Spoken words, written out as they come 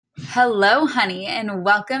Hello, honey, and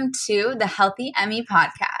welcome to the Healthy Emmy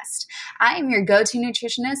podcast. I am your go-to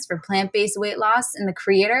nutritionist for plant-based weight loss and the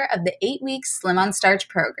creator of the 8-week Slim on Starch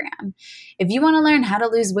program. If you want to learn how to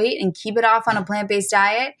lose weight and keep it off on a plant-based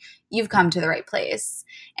diet, you've come to the right place.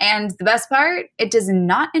 And the best part, it does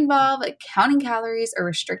not involve counting calories or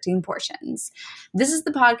restricting portions. This is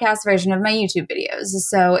the podcast version of my YouTube videos.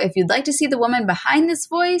 So if you'd like to see the woman behind this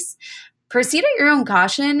voice, proceed at your own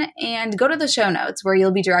caution and go to the show notes where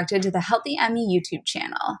you'll be directed to the Healthy Emmy YouTube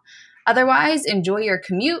channel. Otherwise, enjoy your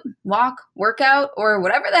commute, walk, workout, or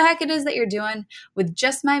whatever the heck it is that you're doing with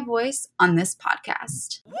just my voice on this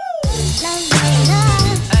podcast.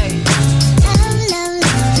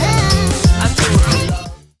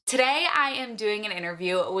 Today, I am doing an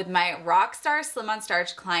interview with my Rockstar Slim on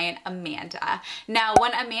Starch client, Amanda. Now,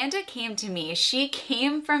 when Amanda came to me, she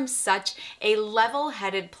came from such a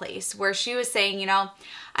level-headed place where she was saying,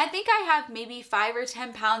 I think I have maybe 5 or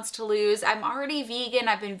 10 pounds to lose. I'm already vegan.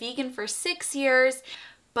 I've been vegan for 6 years.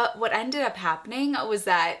 But what ended up happening was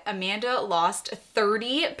that Amanda lost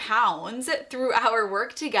 30 pounds through our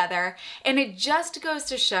work together. And it just goes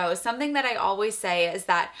to show something that I always say is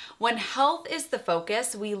that when health is the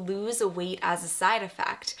focus, we lose weight as a side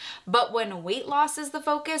effect. But when weight loss is the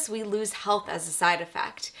focus, we lose health as a side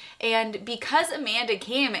effect. And because Amanda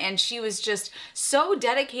came and she was just so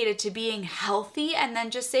dedicated to being healthy and then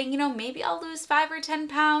just saying, maybe I'll lose 5 or 10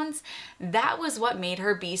 pounds, that was what made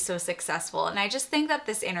her be so successful. And I just think that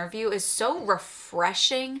this interview is so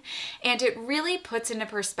refreshing, and it really puts into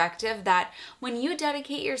perspective that when you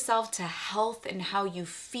dedicate yourself to health and how you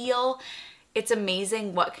feel, it's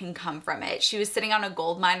amazing what can come from it. She was sitting on a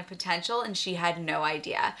gold mine of potential and she had no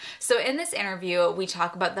idea. So in this interview, we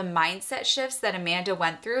talk about the mindset shifts that Amanda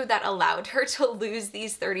went through that allowed her to lose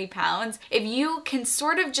these 30 pounds. If you can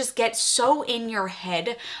sort of just get so in your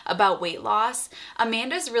head about weight loss,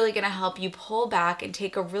 Amanda's really gonna help you pull back and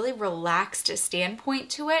take a really relaxed standpoint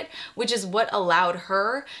to it, which is what allowed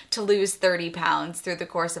her to lose 30 pounds through the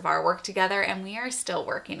course of our work together, and we are still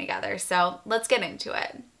working together. So let's get into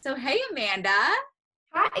it. So, hey, Amanda.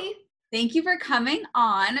 Hi. Thank you for coming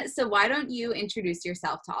on. So why don't you introduce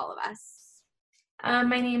yourself to all of us?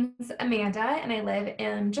 My name's Amanda, and I live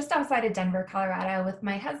in just outside of Denver, Colorado with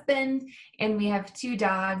my husband, and we have 2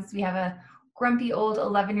 dogs. We have a grumpy old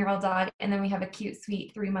 11-year-old dog, and then we have a cute,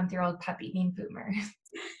 sweet 3-month-old puppy named Boomer.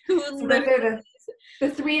 So those are the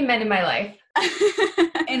 3 men in my life.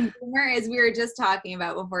 And Boomer, as we were just talking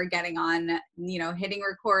about before getting on, hitting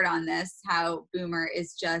record on this, how Boomer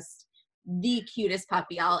is just the cutest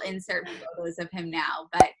puppy. I'll insert photos of him now,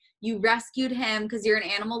 but you rescued him because you're an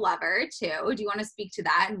animal lover too. Do you want to speak to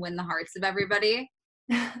that and win the hearts of everybody?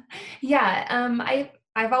 Yeah,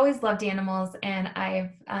 I've always loved animals, and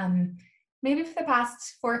I've maybe for the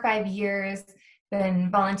past 4 or 5 years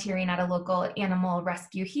been volunteering at a local animal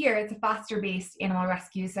rescue here. It's a foster-based animal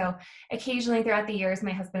rescue. So occasionally throughout the years,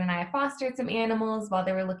 my husband and I have fostered some animals while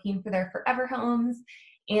they were looking for their forever homes.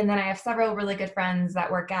 And then I have several really good friends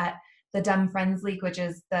that work at the Dumb Friends League, which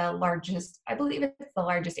is the largest, I believe it's the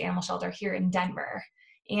largest animal shelter here in Denver.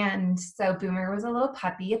 And so Boomer was a little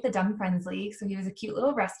puppy at the Dumb Friends League. So he was a cute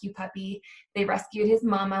little rescue puppy. They rescued his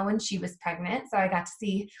mama when she was pregnant. So I got to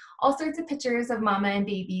see all sorts of pictures of mama and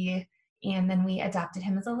baby. And then we adopted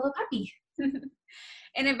him as a little puppy.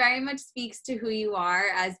 And it very much speaks to who you are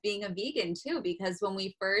as being a vegan too, because when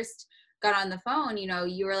we first got on the phone,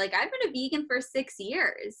 you were like, I've been a vegan for 6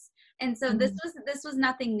 years. And so this was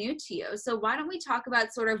nothing new to you. So why don't we talk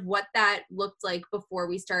about sort of what that looked like before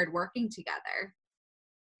we started working together?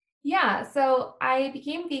 Yeah, so I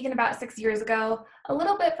became vegan about 6 years ago, a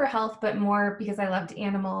little bit for health, but more because I loved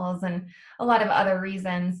animals and a lot of other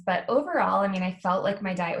reasons. But overall, I felt like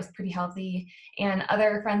my diet was pretty healthy, and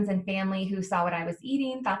other friends and family who saw what I was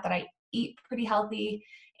eating thought that I eat pretty healthy.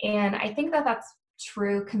 And I think that that's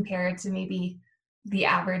true compared to maybe the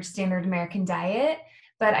average standard American diet.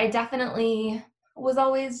 But I definitely was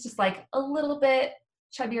always just like a little bit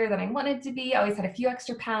chubbier than I wanted to be. I always had a few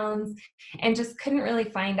extra pounds and just couldn't really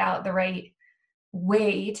find out the right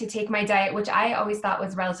way to take my diet, which I always thought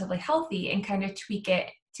was relatively healthy, and kind of tweak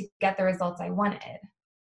it to get the results I wanted.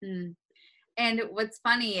 And what's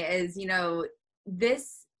funny is,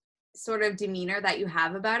 this sort of demeanor that you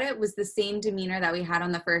have about it was the same demeanor that we had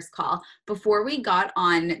on the first call. Before we got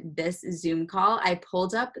on this Zoom call, I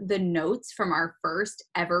pulled up the notes from our first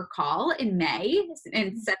ever call in May,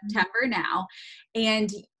 in September now. And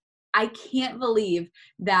I can't believe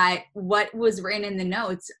that what was written in the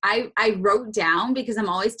notes, I wrote down, because I'm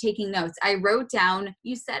always taking notes. I wrote down,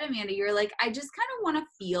 you said, Amanda, you're like, I just kind of want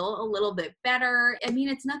to feel a little bit better. I mean,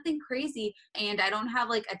 it's nothing crazy and I don't have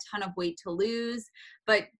like a ton of weight to lose,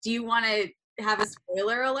 but do you want to have a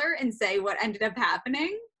spoiler alert and say what ended up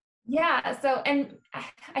happening? Yeah. So, and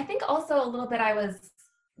I think also a little bit I was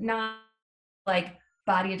not like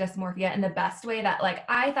body dysmorphia in the best way, that like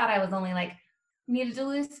I thought I was only like needed to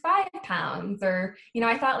lose 5 pounds, or,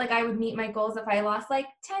 I thought like I would meet my goals if I lost like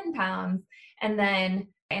 10 pounds. And then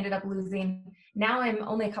I ended up losing, now I'm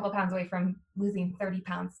only a couple pounds away from losing 30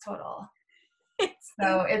 pounds total. It's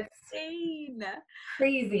So it's insane.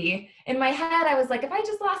 crazy. In my head, I was like, if I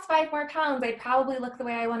just lost 5 more pounds, I'd probably look the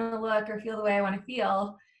way I want to look or feel the way I want to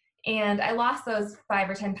feel. And I lost those 5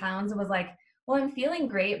 or 10 pounds and was like, well, I'm feeling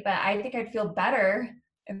great, but I think I'd feel better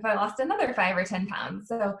if I lost another 5 or 10 pounds.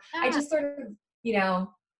 So I Yeah. just sort of,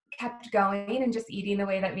 kept going and just eating the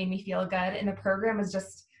way that made me feel good. And the program was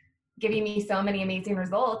just giving me so many amazing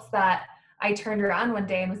results that I turned around one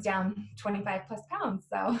day and was down 25 plus pounds.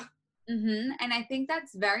 So And I think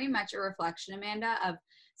that's very much a reflection, Amanda, of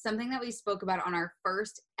something that we spoke about on our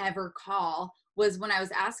first ever call. Was when I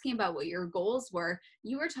was asking about what your goals were,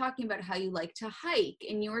 you were talking about how you like to hike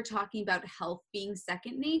and you were talking about health being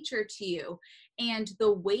second nature to you. And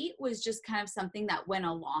the weight was just kind of something that went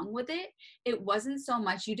along with it. It wasn't so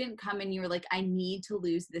much, you didn't come and you were like, I need to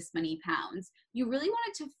lose this many pounds. You really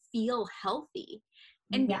wanted to feel healthy.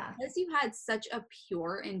 And yeah. because you had such a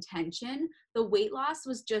pure intention, the weight loss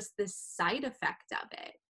was just the side effect of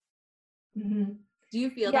it. Mhm. Do you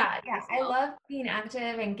feel that Yeah, yeah. as I well? love being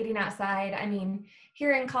active and getting outside. I mean,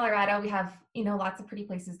 here in Colorado, we have, lots of pretty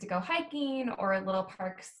places to go hiking or little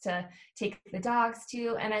parks to take the dogs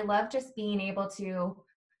to. And I love just being able to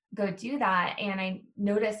go do that. And I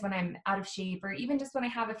notice when I'm out of shape, or even just when I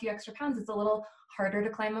have a few extra pounds, it's a little harder to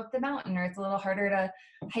climb up the mountain, or it's a little harder to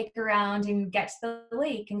hike around and get to the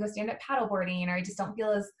lake and go stand up paddleboarding, or I just don't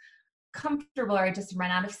feel as comfortable, or I just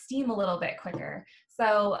run out of steam a little bit quicker.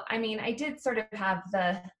 So, I mean, I did sort of have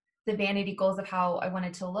the vanity goals of how I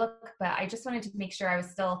wanted to look, but I just wanted to make sure I was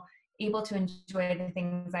still able to enjoy the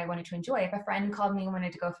things I wanted to enjoy. If a friend called me and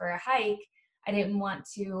wanted to go for a hike, I didn't want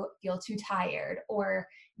to feel too tired or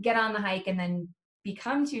get on the hike and then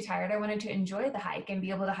become too tired. I wanted to enjoy the hike and be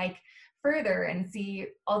able to hike further and see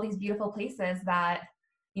all these beautiful places that,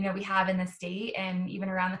 we have in the state and even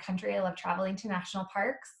around the country. I love traveling to national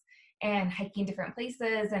parks and hiking different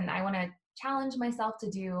places. And I want to challenge myself to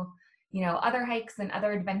do, other hikes and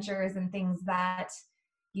other adventures and things that,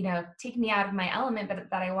 take me out of my element, but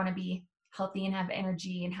that I want to be healthy and have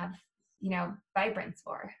energy and have, vibrance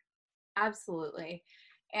for. Absolutely.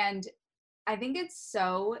 And I think it's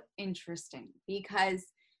so interesting because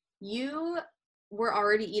you were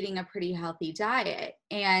already eating a pretty healthy diet.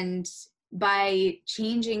 And by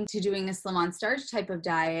changing to doing a slim on starch type of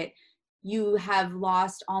diet, you have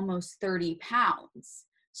lost almost 30 pounds.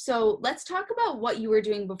 So let's talk about what you were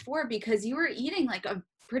doing before, because you were eating like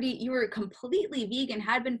you were completely vegan,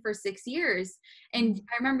 had been for 6 years. And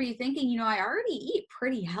I remember you thinking, I already eat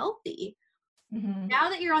pretty healthy. Mm-hmm. Now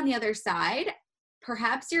that you're on the other side,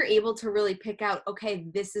 perhaps you're able to really pick out, okay,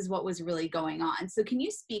 this is what was really going on. So can you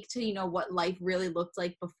speak to, what life really looked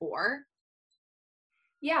like before?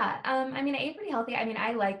 Yeah. I mean, I ate pretty healthy. I mean,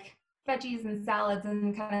 I like veggies and salads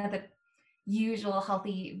and kind of the usual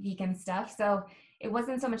healthy vegan stuff. So it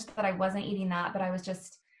wasn't so much that I wasn't eating that, but I was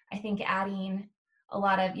just, I think, adding a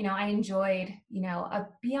lot of, I enjoyed, a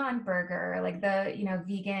Beyond Burger, like the,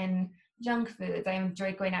 vegan junk foods. I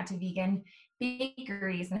enjoyed going out to vegan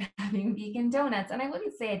bakeries and having vegan donuts. And I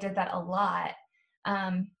wouldn't say I did that a lot.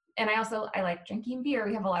 And I like drinking beer.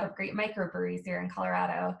 We have a lot of great microbreweries here in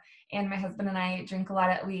Colorado. And my husband and I drink a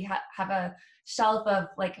lot of, we have a shelf of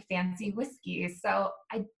like fancy whiskeys. So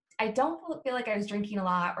I don't feel like I was drinking a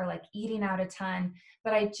lot or like eating out a ton,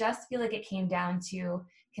 but I just feel like it came down to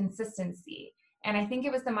consistency. And I think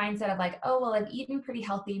it was the mindset of like, oh, well, I've eaten pretty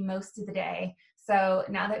healthy most of the day. So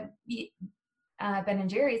now that Ben and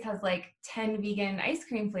Jerry's has like 10 vegan ice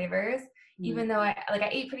cream flavors, Mm. even though I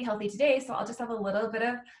ate pretty healthy today, so I'll just have a little bit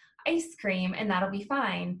of ice cream and that'll be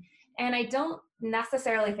fine. And I don't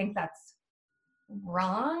necessarily think that's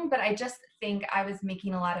wrong, but I just think I was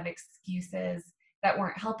making a lot of excuses that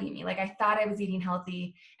weren't helping me. Like I thought I was eating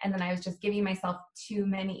healthy and then I was just giving myself too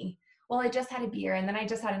many. Well, I just had a beer and then I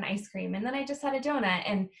just had an ice cream and then I just had a donut,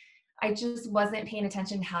 and I just wasn't paying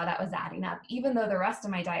attention to how that was adding up. Even though the rest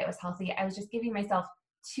of my diet was healthy, I was just giving myself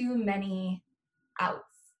too many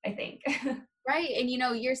outs, I think. Right. And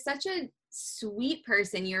you're such a sweet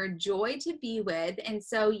person. You're a joy to be with. And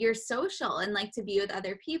so you're social and like to be with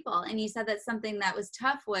other people. And you said that something that was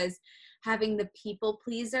tough was having the people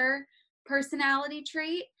pleaser personality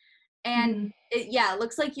trait. And Mm-hmm. it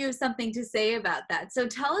looks like you have something to say about that. So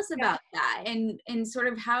tell us Yeah. about that and sort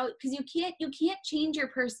of how, because you can't change your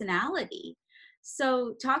personality.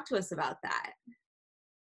 So talk to us about that.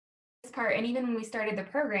 This part, and even when we started the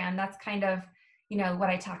program, that's kind of, what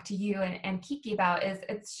I talked to you and Kiki about is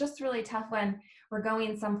it's just really tough when we're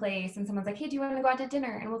going someplace and someone's like, hey, do you want to go out to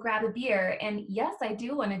dinner? And we'll grab a beer. And yes, I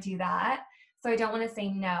do want to do that. So I don't want to say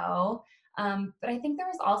no. But I think there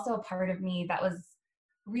was also a part of me that was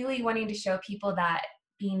really wanting to show people that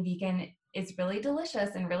being vegan is really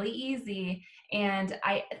delicious and really easy. And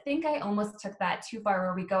I think I almost took that too far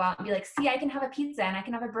where we go out and be like, see, I can have a pizza and I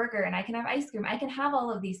can have a burger and I can have ice cream. I can have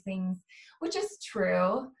all of these things, which is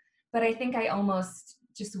true. But I think I almost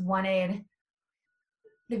just wanted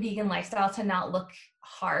the vegan lifestyle to not look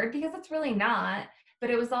hard because it's really not. But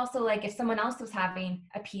it was also like if someone else was having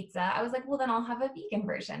a pizza, I was like, well, then I'll have a vegan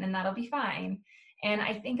version and that'll be fine. And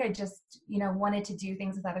I think I just, wanted to do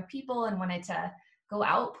things with other people and wanted to go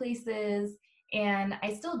out places. And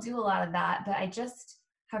I still do a lot of that, but I just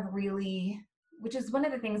have really, which is one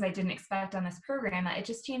of the things I didn't expect on this program, that it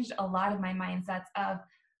just changed a lot of my mindsets of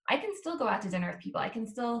I can still go out to dinner with people. I can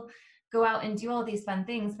still go out and do all these fun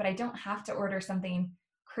things, but I don't have to order something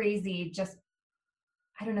crazy just,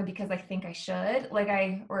 I don't know, because I think I should,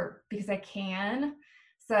 or because I can.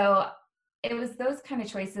 So it was those kind of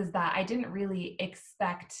choices that I didn't really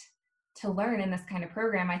expect to learn in this kind of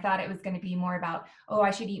program. I thought it was going to be more about, oh,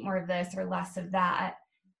 I should eat more of this or less of that,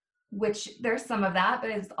 which there's some of that, but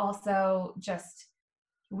it's also just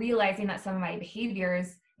realizing that some of my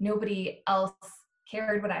behaviors, nobody else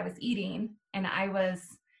cared what I was eating. And I was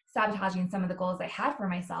sabotaging some of the goals I had for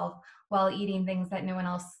myself while eating things that no one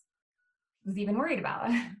else was even worried about.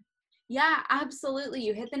 Yeah, absolutely.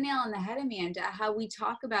 You hit the nail on the head, Amanda, how we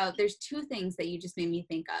talk about, there's two things that you just made me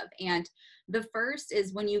think of. And the first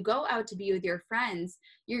is when you go out to be with your friends,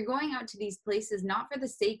 you're going out to these places not for the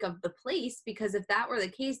sake of the place, because if that were the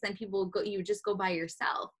case, then people would go, you just go by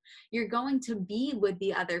yourself. You're going to be with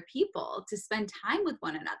the other people to spend time with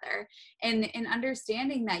one another, and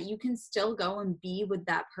understanding that you can still go and be with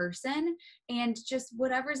that person, and just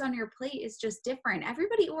whatever's on your plate is just different.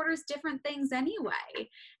 Everybody orders different things anyway.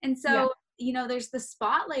 And so, Yeah. there's the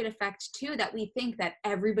spotlight effect too, that we think that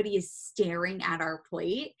everybody is staring at our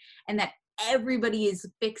plate and that everybody is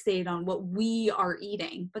fixated on what we are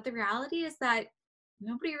eating. But the reality is that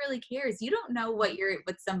nobody really cares. You don't know what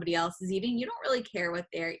somebody else is eating. You don't really care what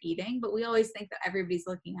they're eating, but we always think that everybody's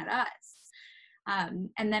looking at us.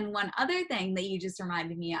 And then one other thing that you just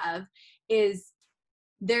reminded me of is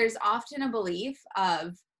there's often a belief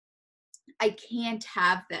of, I can't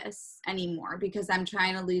have this anymore because I'm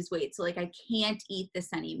trying to lose weight. So like, I can't eat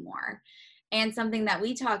this anymore. And something that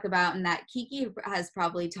we talk about and that Kiki has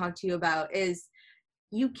probably talked to you about is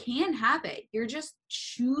you can have it. You're just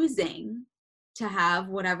choosing to have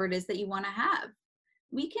whatever it is that you want to have.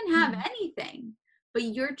 We can have Mhm. anything, but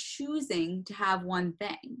you're choosing to have one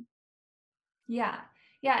thing. Yeah.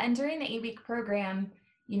 Yeah. And during the 8-week program,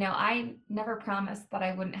 I never promised that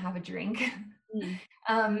I wouldn't have a drink. Mm.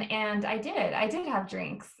 And I did. I did have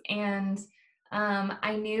drinks. And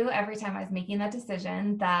I knew every time I was making that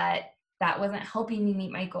decision that that wasn't helping me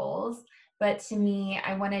meet my goals. But to me,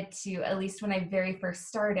 I wanted to, at least when I very first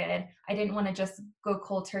started, I didn't want to just go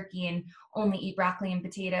cold turkey and only eat broccoli and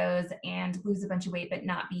potatoes and lose a bunch of weight, but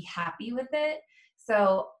not be happy with it.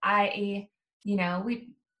 So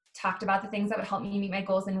we talked about the things that would help me meet my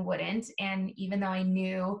goals and wouldn't. And even though I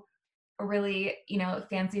knew a really,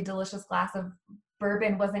 fancy, delicious glass of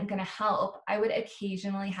bourbon wasn't going to help, I would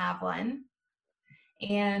occasionally have one.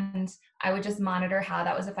 And I would just monitor how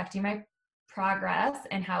that was affecting my progress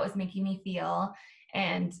and how it was making me feel.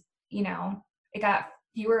 And, it got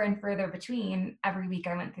fewer and further between every week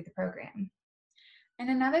I went through the program. And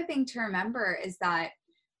another thing to remember is that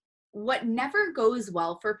what never goes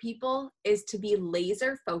well for people is to be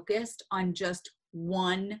laser focused on just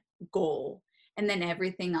one goal and then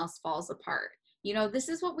everything else falls apart. This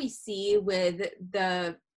is what we see with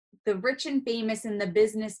the rich and famous and the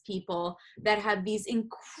business people that have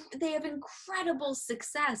they have incredible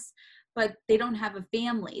success, but they don't have a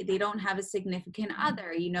family. They don't have a significant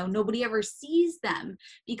other. Nobody ever sees them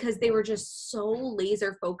because they were just so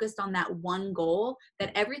laser focused on that one goal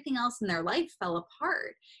that everything else in their life fell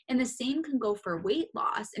apart. And the same can go for weight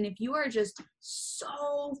loss. And if you are just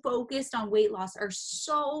so focused on weight loss or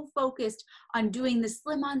so focused on doing the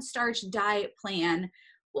Slim on Starch diet plan,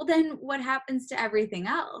 well, then what happens to everything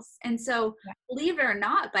else? And so, Yeah. believe it or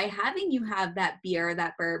not, by having you have that beer,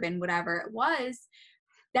 that bourbon, whatever it was,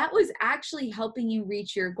 that was actually helping you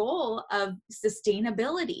reach your goal of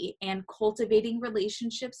sustainability and cultivating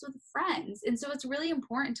relationships with friends. And so it's really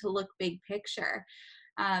important to look big picture,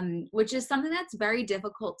 which is something that's very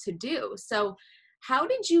difficult to do. So how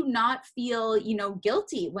did you not feel,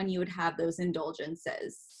 guilty when you would have those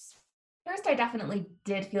indulgences? First, I definitely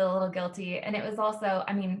did feel a little guilty. And it was also,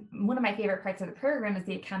 I mean, one of my favorite parts of the program is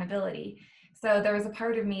the accountability. So there was a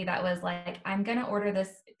part of me that was like, I'm going to order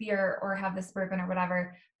this beer or have this bourbon or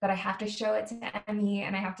whatever, but I have to show it to Emmy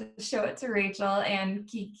and I have to show it to Rachel and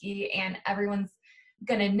Kiki, and everyone's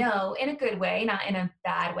going to know in a good way, not in a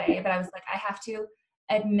bad way. But I was like, I have to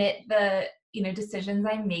admit the, decisions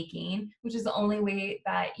I'm making, which is the only way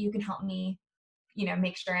that you can help me,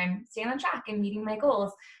 make sure I'm staying on track and meeting my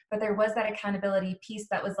goals. But there was that accountability piece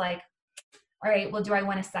that was like, all right, well, do I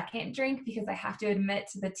want a second drink? Because I have to admit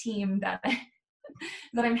to the team that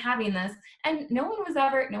that I'm having this. And no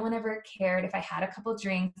one ever cared if I had a couple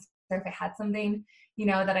drinks or if I had something,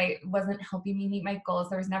 that I wasn't helping me meet my goals.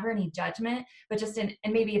 There was never any judgment, but and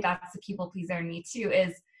maybe that's the people pleaser in me too,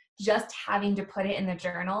 is just having to put it in the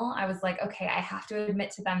journal. I was like, okay, I have to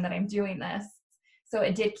admit to them that I'm doing this. So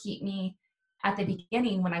it did keep me at the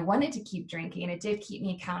beginning when I wanted to keep drinking, it did keep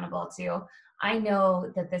me accountable to, I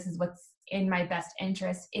know that this is what's in my best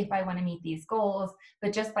interest if I want to meet these goals.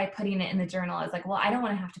 But just by putting it in the journal, I was like, well, I don't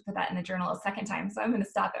want to have to put that in the journal a second time. So I'm going to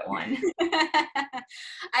stop at one.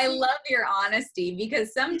 I love your honesty,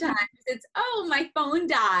 because sometimes it's, oh, my phone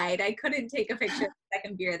died, I couldn't take a picture of the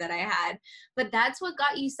second beer that I had. But that's what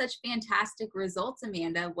got you such fantastic results,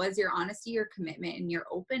 Amanda, was your honesty, your commitment, and your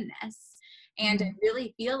openness. And I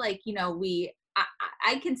really feel like,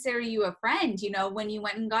 I consider you a friend, when you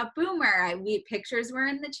went and got Boomer, pictures were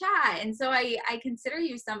in the chat. And so I consider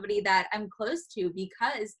you somebody that I'm close to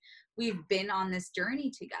because we've been on this journey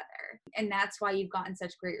together. And that's why you've gotten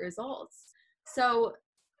such great results. So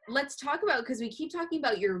let's talk about, because we keep talking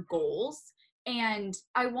about your goals, and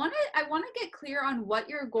I want to get clear on what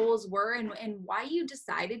your goals were and why you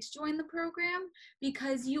decided to join the program,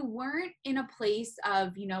 because you weren't in a place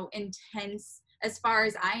of, intense, as far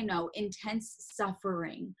as I know, intense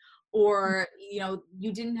suffering, or,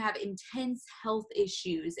 you didn't have intense health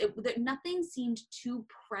issues. Nothing seemed too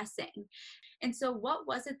pressing. And so what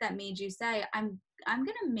was it that made you say, I'm going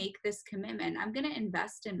to make this commitment. I'm going to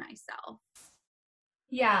invest in myself?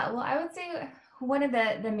 Yeah, well, I would say one of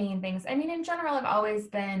the main things, I mean, in general, I've always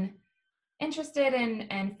been interested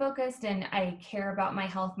and focused, and I care about my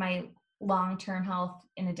health, my long-term health,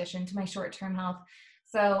 in addition to my short-term health.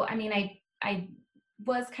 So, I mean, I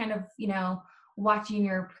was kind of, watching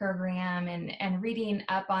your program and reading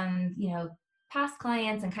up on, past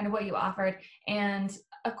clients and kind of what you offered. And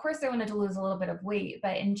of course, I wanted to lose a little bit of weight,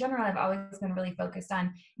 but in general, I've always been really focused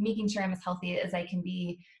on making sure I'm as healthy as I can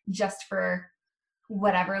be, just for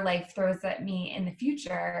whatever life throws at me in the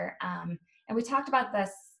future. And we talked about this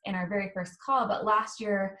in our very first call, but last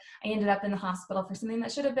year I ended up in the hospital for something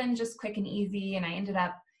that should have been just quick and easy. And I ended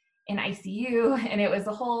up in ICU, and it was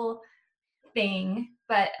a whole thing,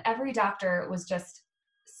 but every doctor was just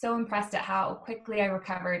so impressed at how quickly I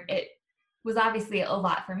recovered. It was obviously a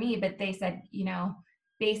lot for me, but they said,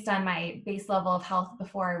 based on my base level of health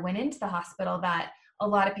before I went into the hospital, that a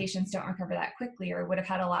lot of patients don't recover that quickly or would have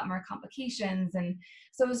had a lot more complications. And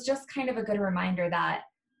so it was just kind of a good reminder that,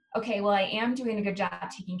 okay, well, I am doing a good job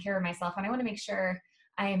taking care of myself, and I want to make sure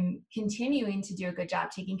I'm continuing to do a good job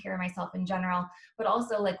taking care of myself in general, but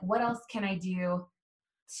also, like, what else can I do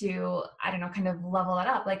to, I don't know, kind of level it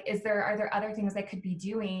up? Like, are there other things I could be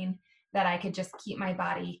doing that I could just keep my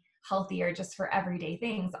body healthier, just for everyday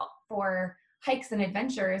things, for hikes and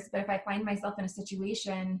adventures? But if I find myself in a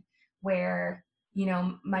situation where,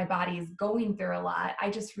 my body is going through a lot, I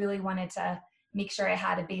just really wanted to make sure I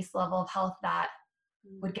had a base level of health that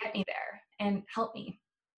would get me there and help me.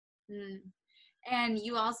 Mm. And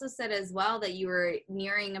you also said as well that you were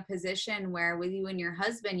nearing a position where, with you and your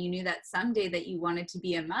husband, you knew that someday that you wanted to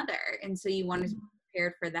be a mother. And so you wanted to be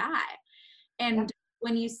prepared for that. And Yep.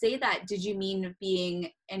 when you say that, did you mean being,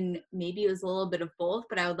 and maybe it was a little bit of both,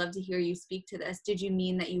 but I would love to hear you speak to this. Did you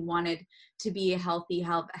mean that you wanted to be have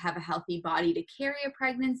a healthy body to carry a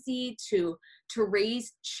pregnancy, to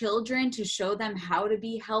raise children, to show them how to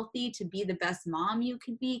be healthy, to be the best mom you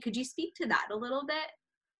could be? Could you speak to that a little bit?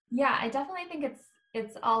 Yeah, I definitely think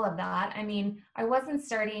it's all of that. I mean, I wasn't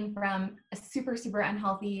starting from a super, super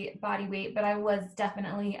unhealthy body weight, but I was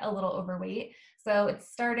definitely a little overweight. So it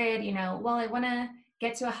started, well, I want to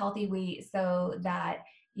get to a healthy weight so that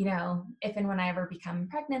if and when I ever become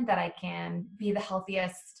pregnant, that I can be the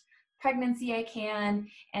healthiest pregnancy I can.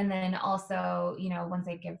 And then also, once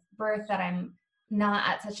I give birth, that I'm not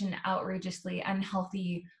at such an outrageously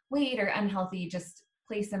unhealthy weight or unhealthy just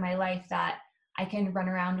place in my life that I can run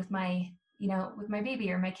around with my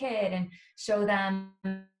baby or my kid and show them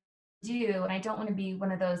do. And I don't want to be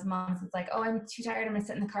one of those moms that's like, oh, I'm too tired, I'm gonna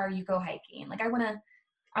sit in the car, you go hiking. Like I want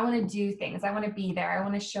to do things. I want to be there. I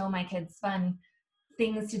want to show my kids fun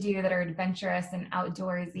things to do that are adventurous and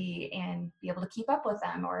outdoorsy and be able to keep up with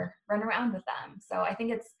them or run around with them. So I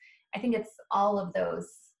think it's all of those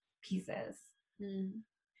pieces. Mm.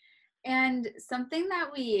 And something that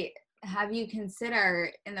we have you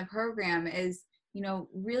consider in the program is,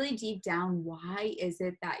 really deep down, why is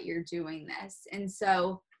it that you're doing this? And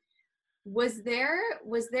so was there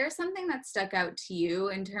something that stuck out to you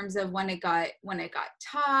in terms of when it got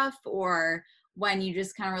tough, or when you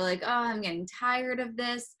just kind of were like, oh, I'm getting tired of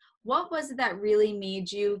this? What was it that really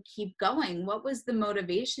made you keep going? What was the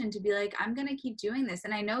motivation to be like, I'm going to keep doing this?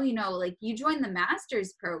 And I know, like you joined the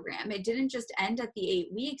master's program. It didn't just end at the 8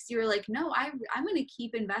 weeks. You were like, no, I'm going to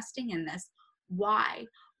keep investing in this. Why?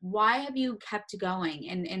 Why have you kept going?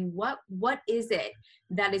 And what is it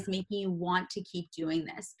that is making you want to keep doing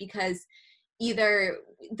this? Because either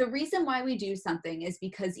the reason why we do something is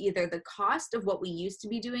because either the cost of what we used to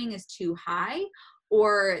be doing is too high,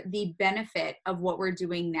 or the benefit of what we're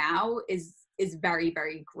doing now is very,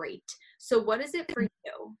 very great. So what is it for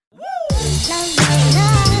you?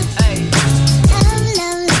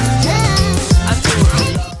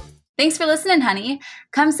 Thanks for listening, honey.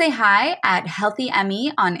 Come say hi at Healthy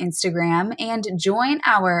Emmy on Instagram and join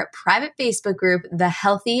our private Facebook group, The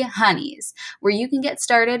Healthy Honeys, where you can get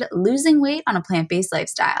started losing weight on a plant-based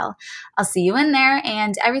lifestyle. I'll see you in there,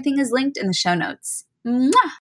 and everything is linked in the show notes. Mwah!